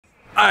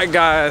Alright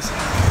guys,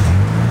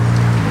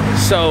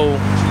 so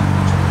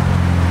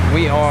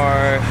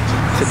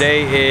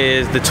today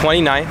is the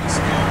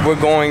 29th. We're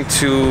going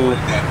to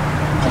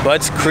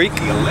Bud's Creek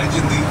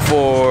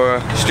for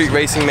Street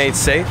Racing Made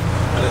Safe.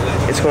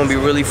 It's going to be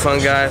really fun,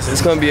 guys.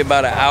 It's going to be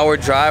about an hour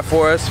drive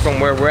for us from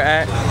where we're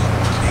at.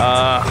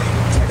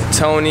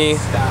 Tony,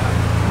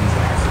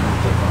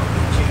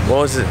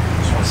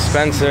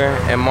 Spencer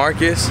and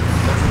Marcus.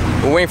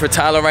 We're waiting for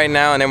Tyler right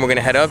now, and then we're going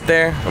to head up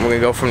there and we're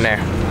going to go from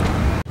there.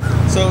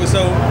 So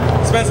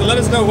Spencer, let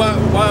us know why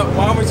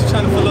weren't you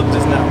trying to fill up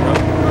just now, bro?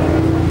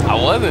 I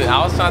wasn't.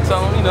 I was trying to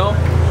tell him, you know,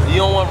 you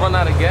don't want to run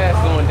out of gas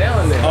going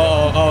down there.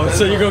 Oh,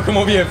 so you're gonna come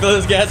over here and fill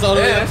this gas all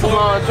the way? Yeah, it's a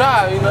long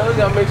drive, you know. We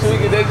gotta make sure we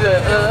get that.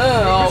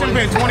 You should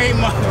pay $28.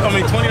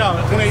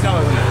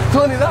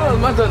 $20.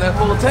 Might take that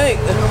full tank.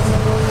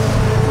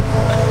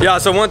 Yeah.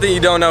 So one thing you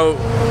don't know,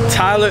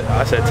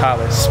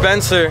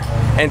 Spencer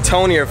and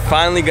Tony are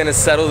finally gonna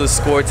settle the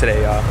score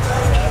today, y'all.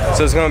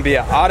 So it's gonna be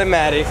an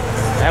automatic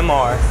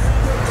MR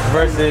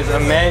versus a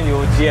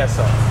manual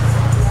GSR,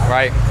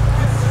 right?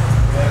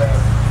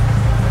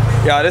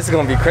 Yeah, this is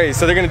gonna be crazy.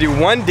 So they're gonna do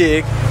one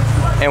dig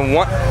and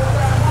one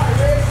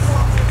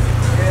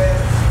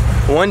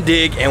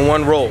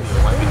roll.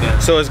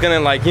 So it's gonna,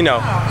 like, you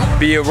know,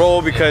 be a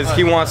roll because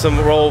he wants to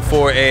roll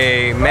for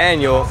a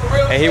manual,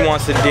 and he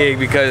wants to dig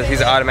because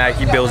he's automatic.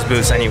 He builds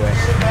boosts anyway.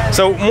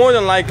 So more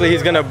than likely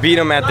he's gonna beat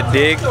him at the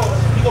dig,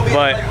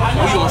 but We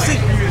gonna see.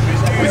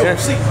 We gonna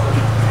see.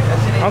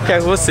 Okay,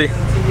 we'll see.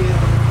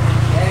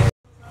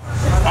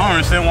 I don't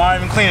understand why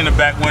I'm even cleaning the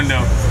back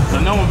window. So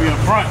no one be in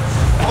front.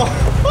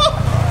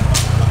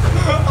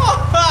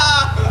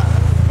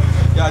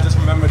 Yeah, I just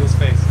remember this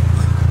face.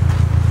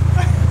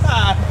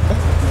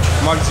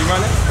 Marcus, you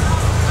running?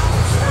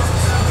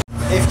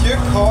 If your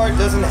car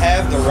doesn't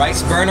have the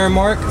rice burner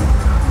mark,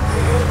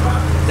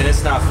 then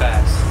it's not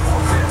fast.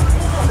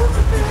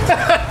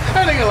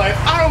 That nigga like,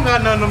 I don't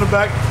got nothing on the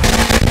back.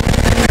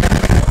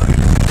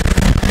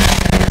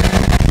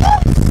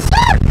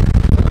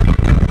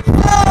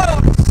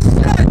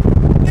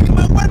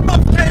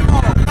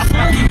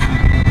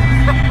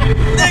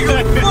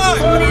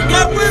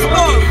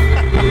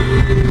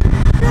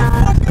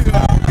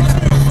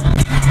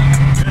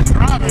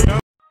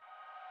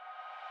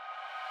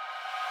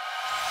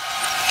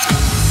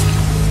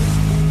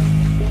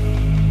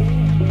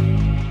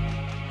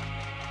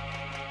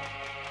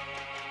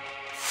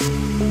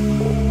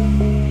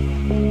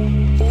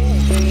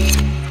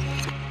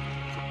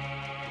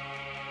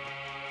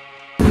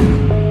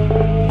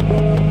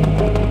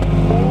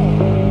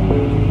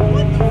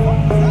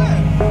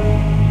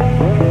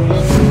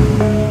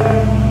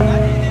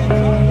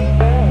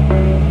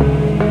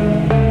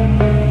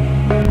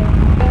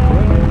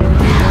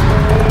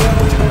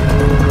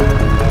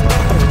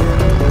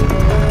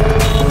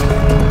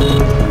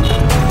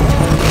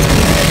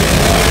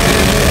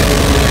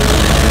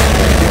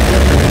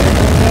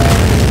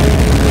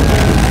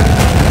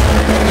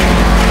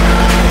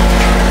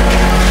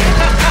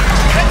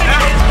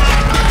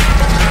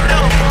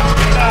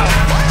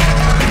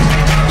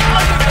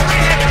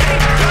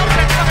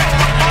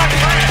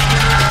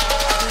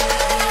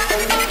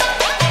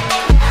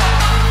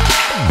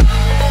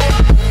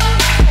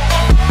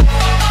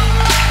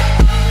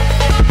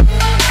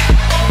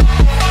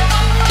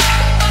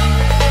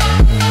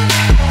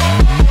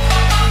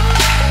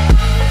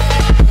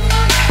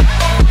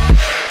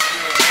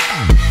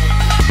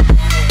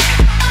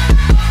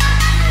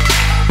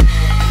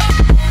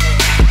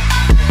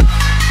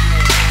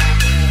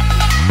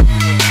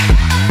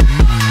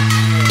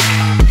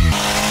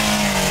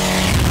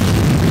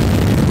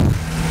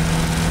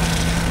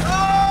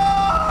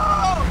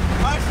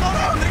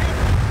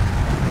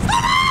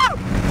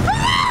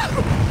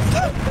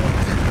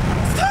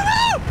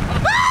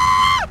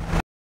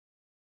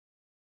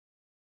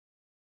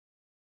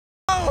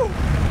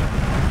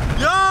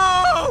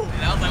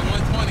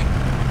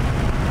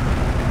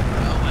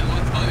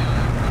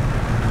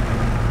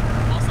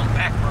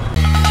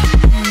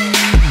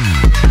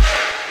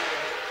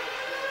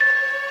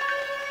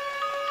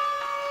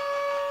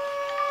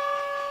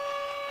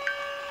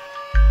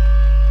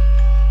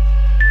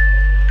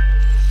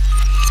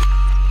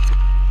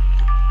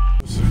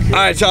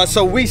 Alright, y'all,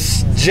 so we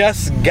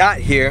just got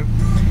here,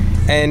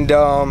 and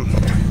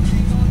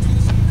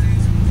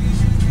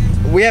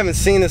we haven't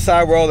seen the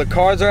side where all the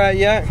cars are at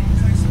yet.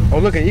 Oh,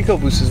 look at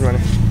EcoBoost is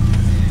running.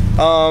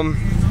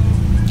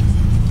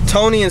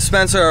 Tony and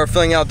Spencer are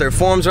filling out their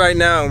forms right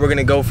now, and we're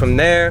gonna go from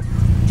there.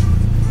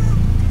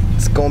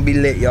 It's gonna be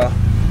lit, y'all.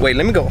 Wait,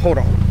 let me go, hold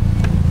on.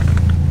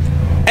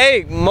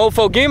 Hey,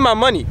 mofo, give me my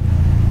money.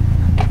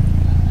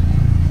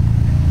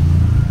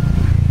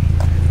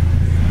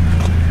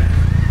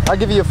 I'll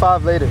give you a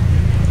 5 later.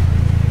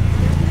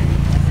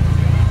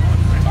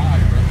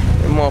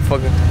 That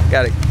motherfucker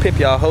gotta pip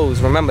y'all hoes,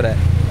 remember that.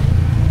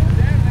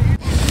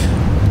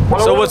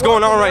 So what's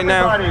going on right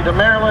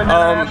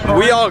now?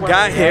 We all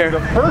got here,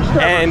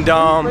 and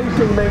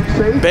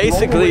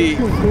basically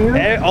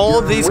all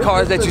of these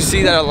cars that you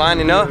see that are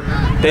lining up,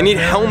 they need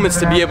helmets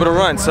to be able to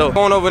run. So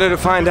going over there to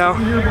find out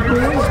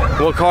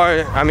what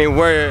car,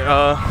 where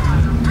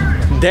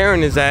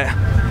Darren is at,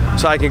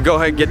 so I can go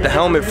ahead and get the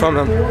helmet from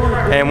him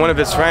and one of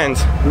his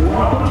friends,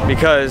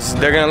 because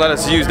they're gonna let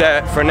us use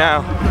that for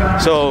now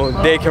so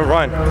they can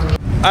run.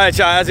 All right,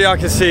 y'all, as y'all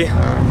can see,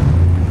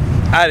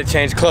 I had to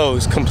change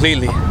clothes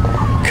completely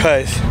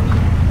because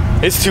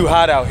it's too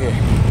hot out here.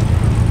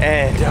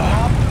 And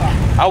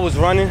I was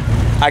running.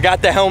 I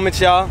got the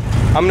helmet, y'all.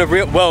 The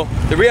real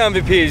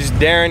MVP is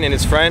Darren and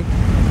his friend.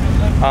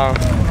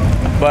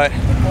 But,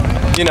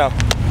 you know,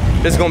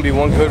 this is gonna be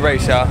one good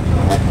race, y'all.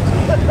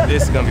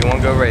 This is gonna be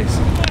one good race.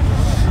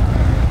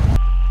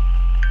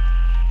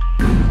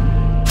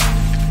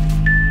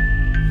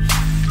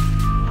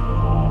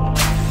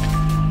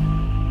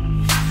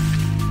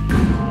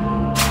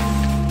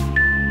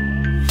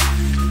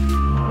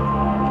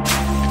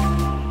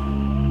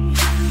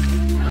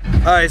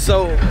 All right,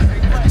 so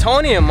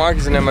Tony and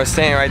Marcus and them are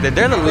saying right that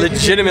they're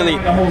legitimately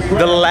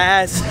the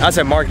last. I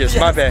said Marcus,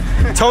 my bad.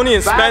 Tony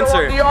and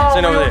Spencer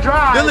sitting over there.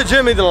 They're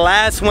legitimately the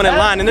last one in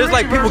line, and there's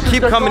like people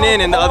keep coming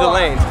in the other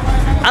lanes.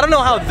 I don't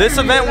know how this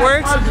event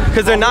works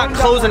because they're not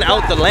closing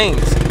out the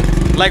lanes.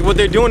 Like what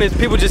they're doing is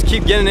people just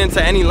keep getting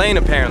into any lane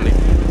apparently.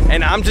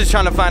 And I'm just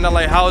trying to find out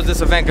like how is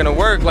this event gonna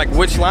work? Like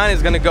which line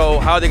is gonna go?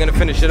 How are they gonna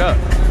finish it up?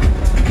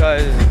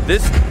 Because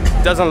this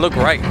doesn't look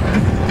right.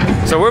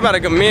 So we're about to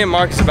go, me and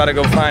Marcus are about to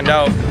go find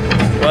out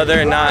whether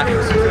or not,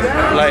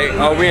 like,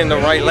 are we in the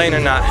right lane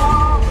or not?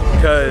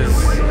 Because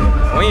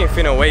we ain't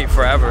finna wait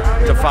forever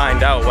to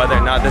find out whether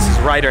or not this is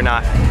right or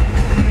not.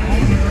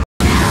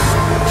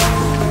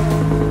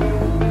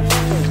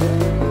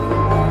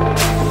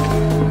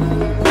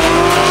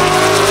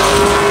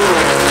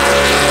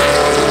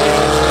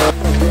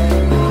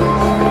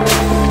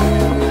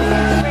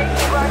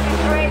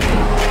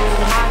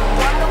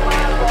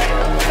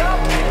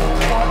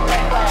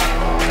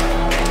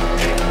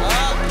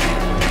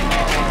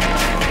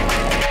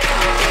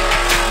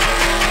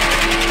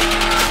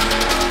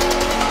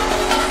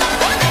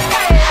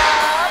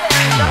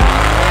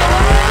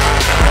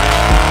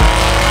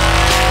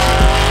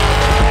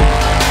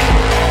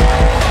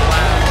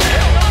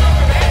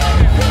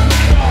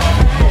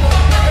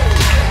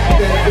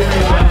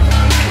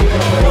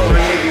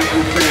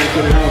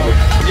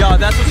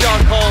 That's what y'all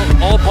call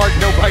all bark,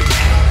 no bite.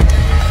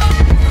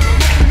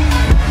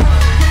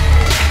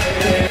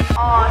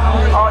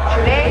 On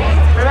today,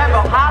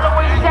 remember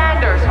Halloween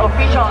standards,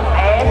 official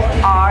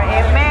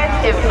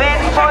SRMS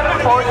event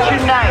for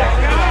tonight.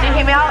 See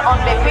him out on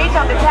the page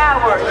of the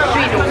tower,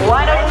 Street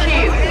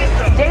 102.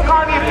 Take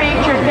home your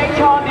pictures, take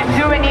home the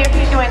souvenirs.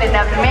 He's doing an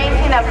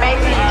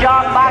amazing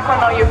job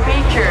background on your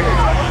pictures.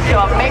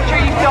 So make sure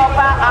you stop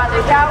out on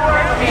the tower,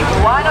 Street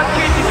 102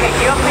 to get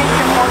your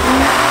picture for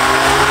tonight.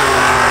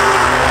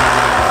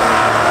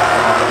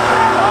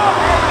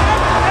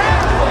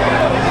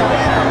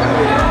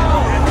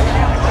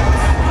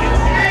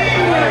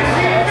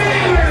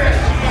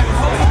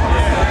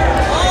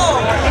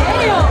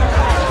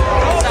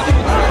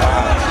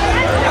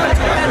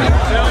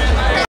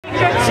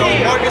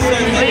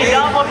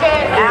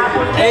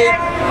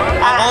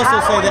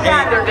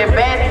 The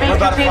best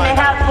pictures in the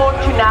house for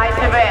tonight's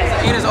event.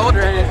 It is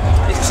older and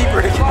it's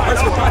cheaper to get more. Get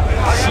the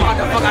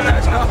fuck out of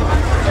that job.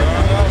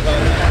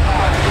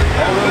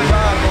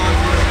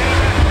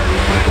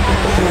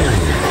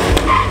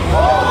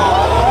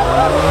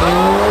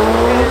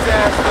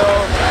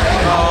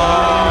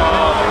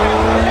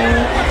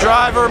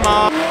 Driver,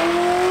 mom.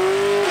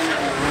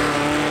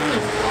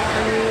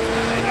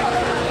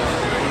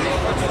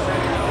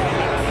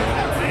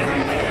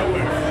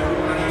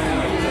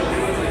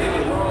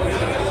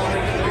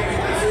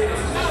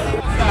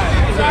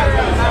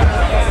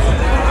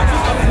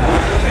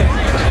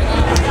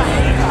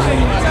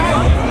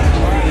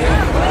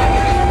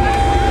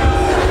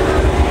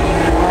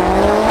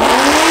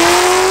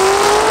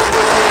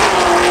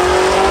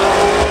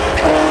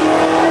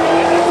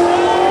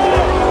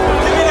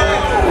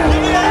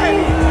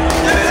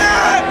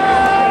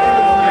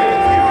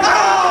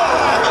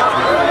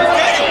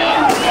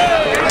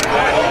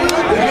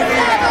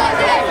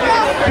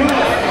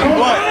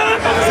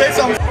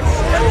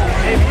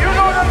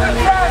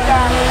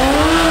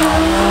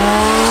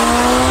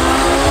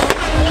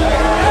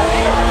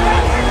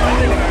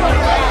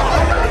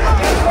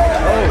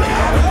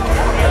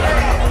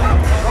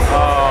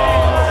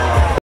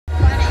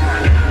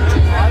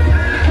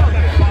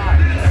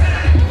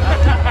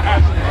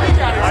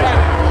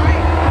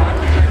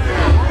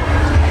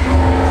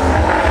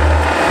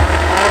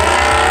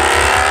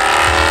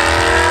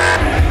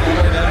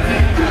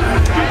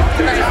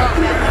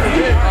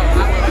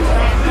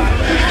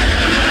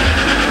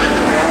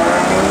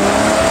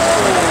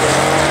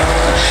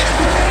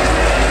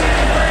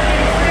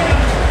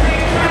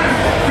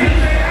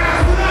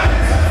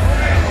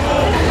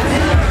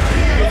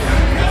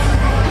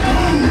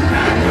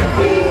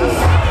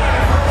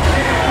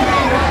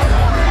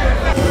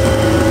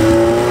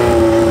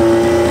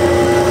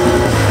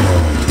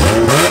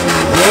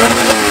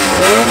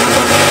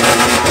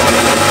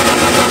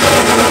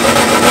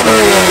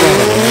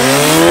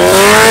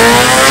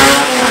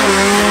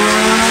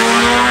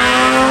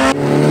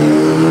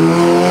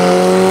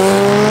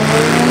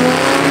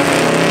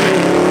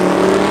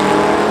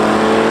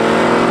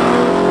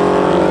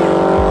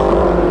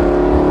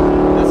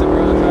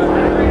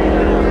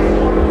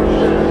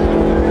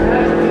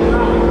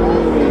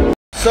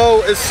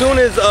 So as soon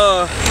as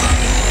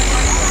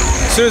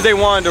they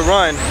wanted to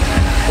run,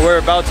 we're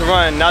about to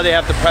run. Now they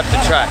have to prep the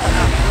track.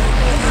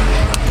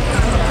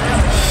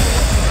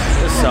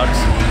 This sucks.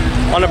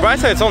 On the bright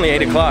side, it's only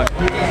 8 o'clock.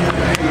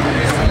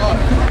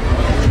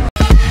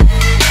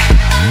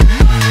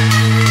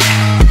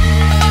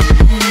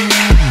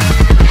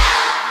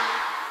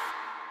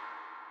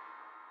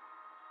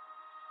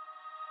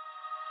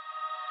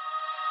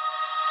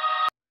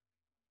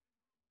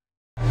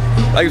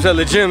 Like I said,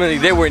 legitimately,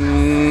 they were,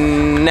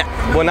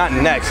 well, not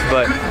next,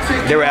 but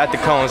they were at the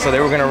cone, so they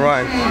were gonna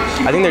run.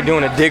 I think they're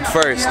doing a dig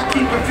first.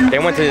 They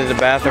went to the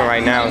bathroom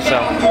right now, so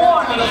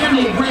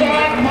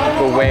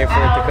we're waiting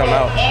for it to come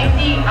out.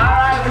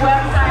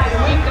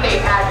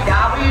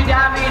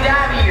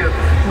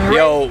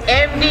 Yo,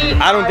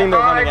 I don't think they're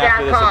running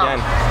after this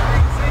again.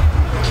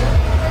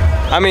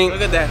 I mean,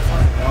 Look at that.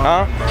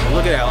 huh?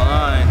 Look at that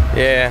line.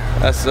 Yeah,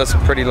 that's a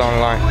pretty long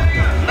line.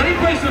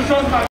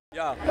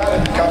 Yeah.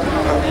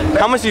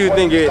 How much do you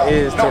think it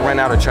is to rent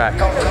out a track?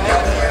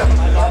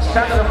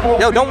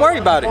 Yo, don't worry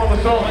about it.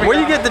 Where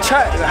you get the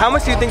track? How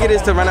much do you think it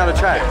is to rent out a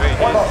track?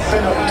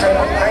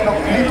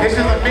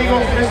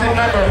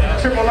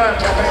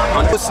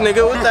 This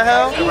nigga, what the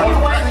hell?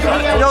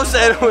 Yo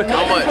said, How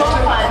much?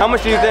 how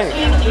much do you think?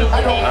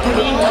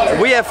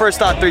 We at first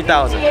thought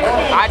 3,000.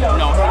 I don't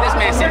know. This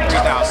man said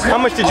 3,000. How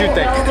much did you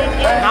think?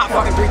 Not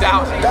fucking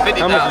 3,000. 50,000.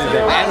 How much did you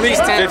think? At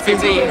least 10 or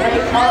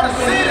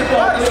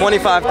 15.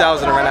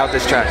 25,000 to rent out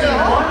this track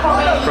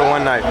for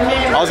one night.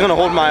 I was gonna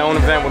hold my own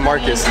event with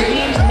Marcus. We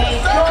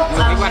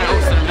gotta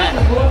host an event.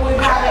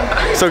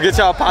 So get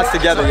y'all pots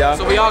together, y'all.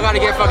 So we all gotta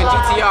get fucking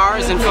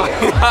GTRs and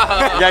fucking.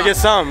 Gotta get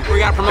some. We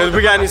gotta promote. Cause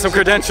we gotta need some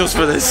credentials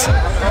for this.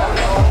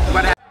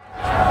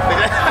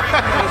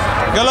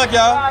 Good luck,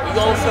 y'all. We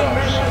going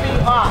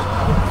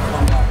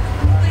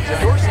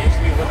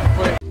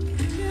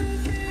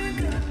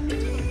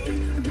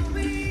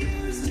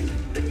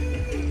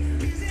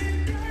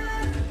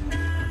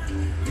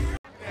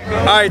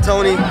All right,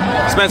 Tony,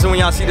 Spencer, when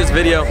y'all see this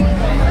video,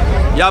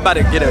 y'all about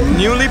to get a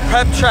newly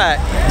prepped track.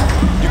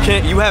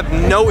 You have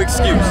no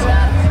excuse.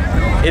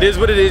 It is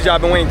what it is. Y'all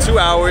been waiting 2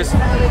 hours.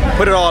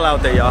 Put it all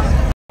out there, y'all.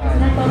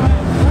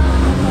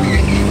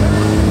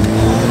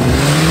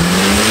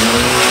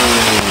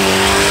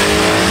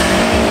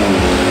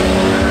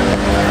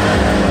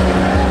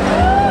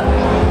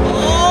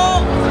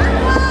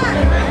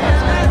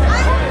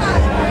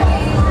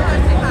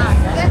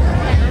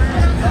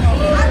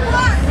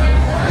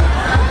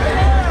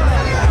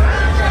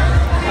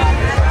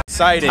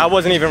 I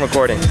wasn't even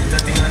recording.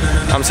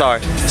 I'm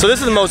sorry. So this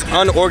is the most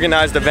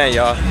unorganized event,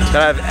 y'all, that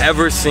I've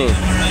ever seen.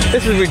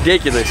 This is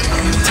ridiculous.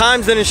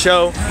 Times didn't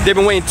show. They've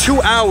been waiting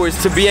 2 hours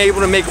to be able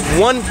to make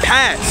one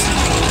pass.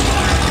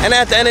 And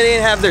at the end, they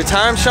didn't have their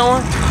time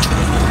showing.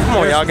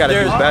 Come on, y'all gotta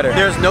do better.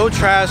 There's no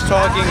trash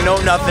talking, no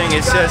nothing.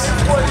 It's just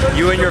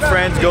you and your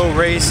friends go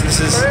race.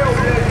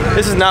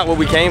 This is not what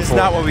we came for.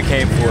 not what we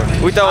came for.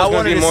 We thought it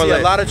was gonna be more like a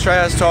like lot of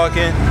trash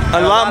talking,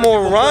 a lot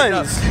more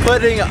runs.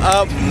 putting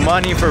up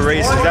money for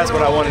races. That's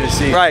what I wanted to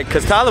see. Right,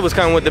 because Tyler was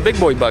coming with the big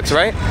boy bucks,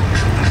 right?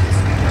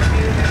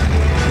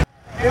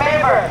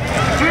 Remember,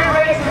 street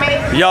race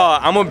makes Y'all,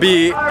 I'm gonna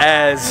be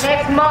as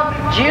next month,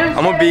 June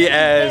I'm gonna be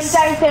as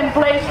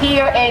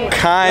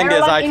kind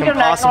as I can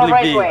possibly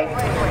be.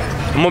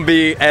 I'm gonna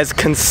be as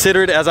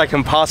considered as I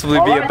can possibly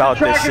be about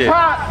this shit. All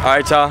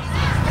right, y'all.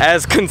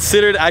 As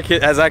considered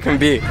as I can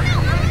be.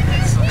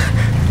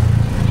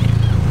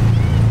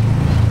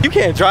 You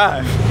can't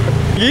drive.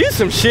 You use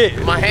some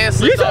shit. My hand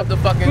slipped off the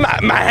fucking.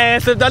 My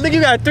hand slipped. I think you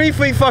got 3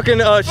 feet fucking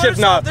shift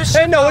knob.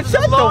 Hey, no,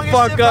 shut the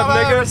fuck up,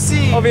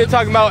 nigga. Over here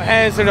talking about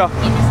hands and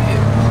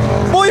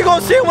boy, you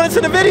gonna see it when it's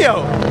in the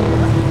video.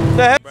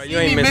 The heck? Bro, you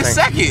ain't missing.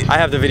 Second. I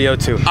have the video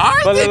too.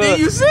 Alright, then look,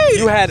 you see.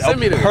 You had a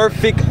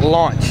perfect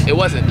launch. It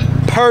wasn't.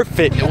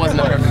 Perfect. It wasn't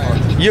a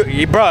perfect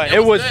launch. Bro,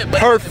 it was good, but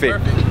perfect.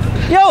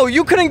 Yo,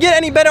 you couldn't get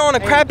any better on a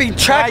crappy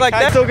track like that.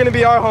 That's still gonna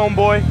be our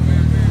homeboy.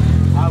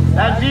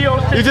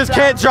 You just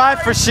can't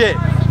drive for shit.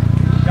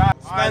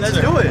 Alright, let's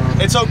do it.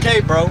 It's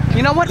okay, bro.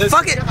 You know what?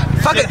 Fuck it.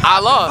 Fuck it. I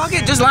lost.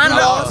 Fuck it. Just line it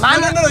up.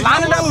 Line it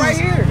up right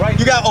here.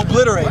 You got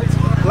obliterated.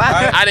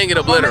 I didn't get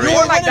obliterated. You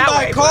were winning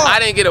by a car. I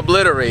didn't get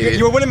obliterated.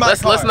 You were winning by a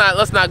car.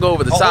 Let's not go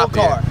over the top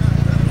car.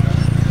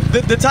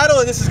 The title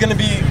of this is gonna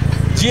be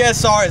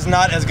GSR is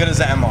not as good as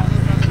the MR.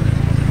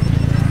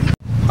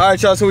 All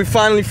right, y'all. So we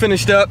finally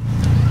finished up.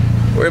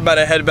 We're about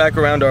to head back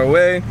around our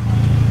way.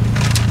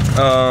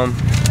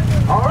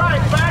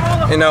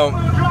 You know,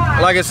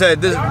 like I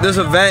said, this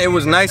event, it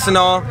was nice and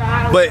all,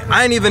 but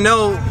I didn't even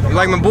know,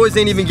 like my boys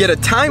didn't even get a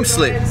time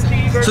slip.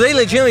 So they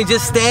legitimately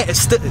just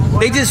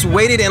they just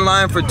waited in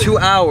line for 2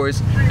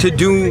 hours to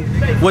do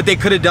what they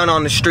could have done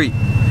on the street.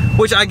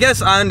 Which I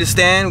guess I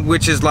understand,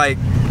 which is like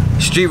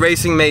street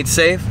racing made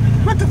safe.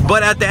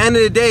 But at the end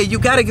of the day, you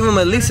gotta give them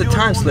at least a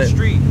time slip.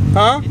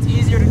 Huh? It's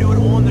easier to do it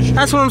on the street.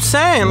 That's what I'm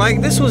saying. Like,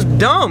 this was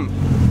dumb.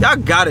 Y'all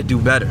gotta do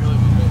better.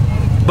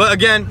 But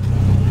again,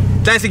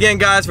 thanks again,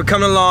 guys, for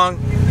coming along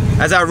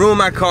as I ruin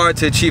my car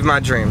to achieve my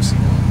dreams.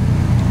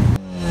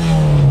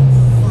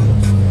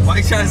 Why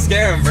you trying to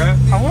scare him, bro?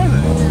 I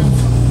wasn't.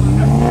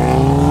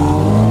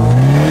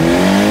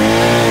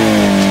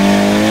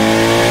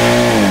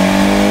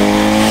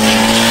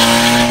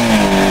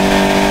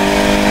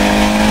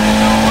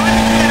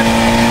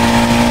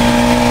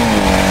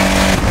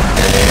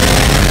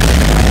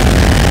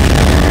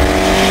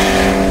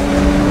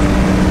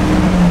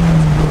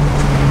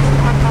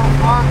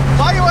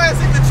 Why you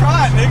asking to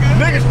try, nigga?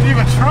 Niggas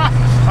even try.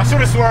 I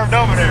should have swerved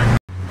over there.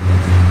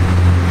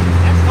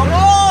 Come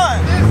on!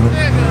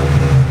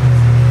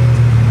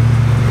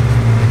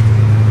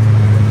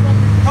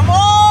 Come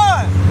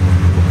on!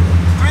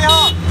 3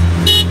 hump.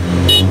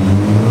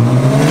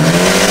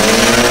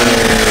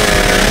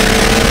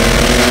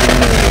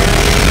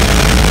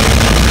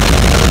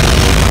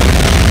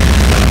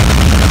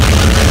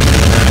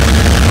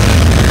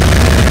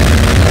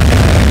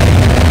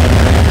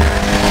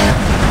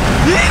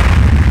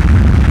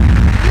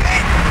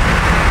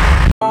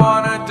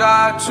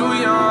 Too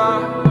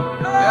young,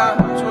 yeah,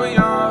 too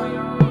young,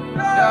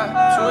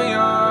 yeah, too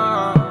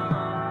young.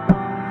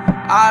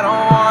 I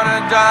don't wanna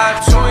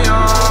die.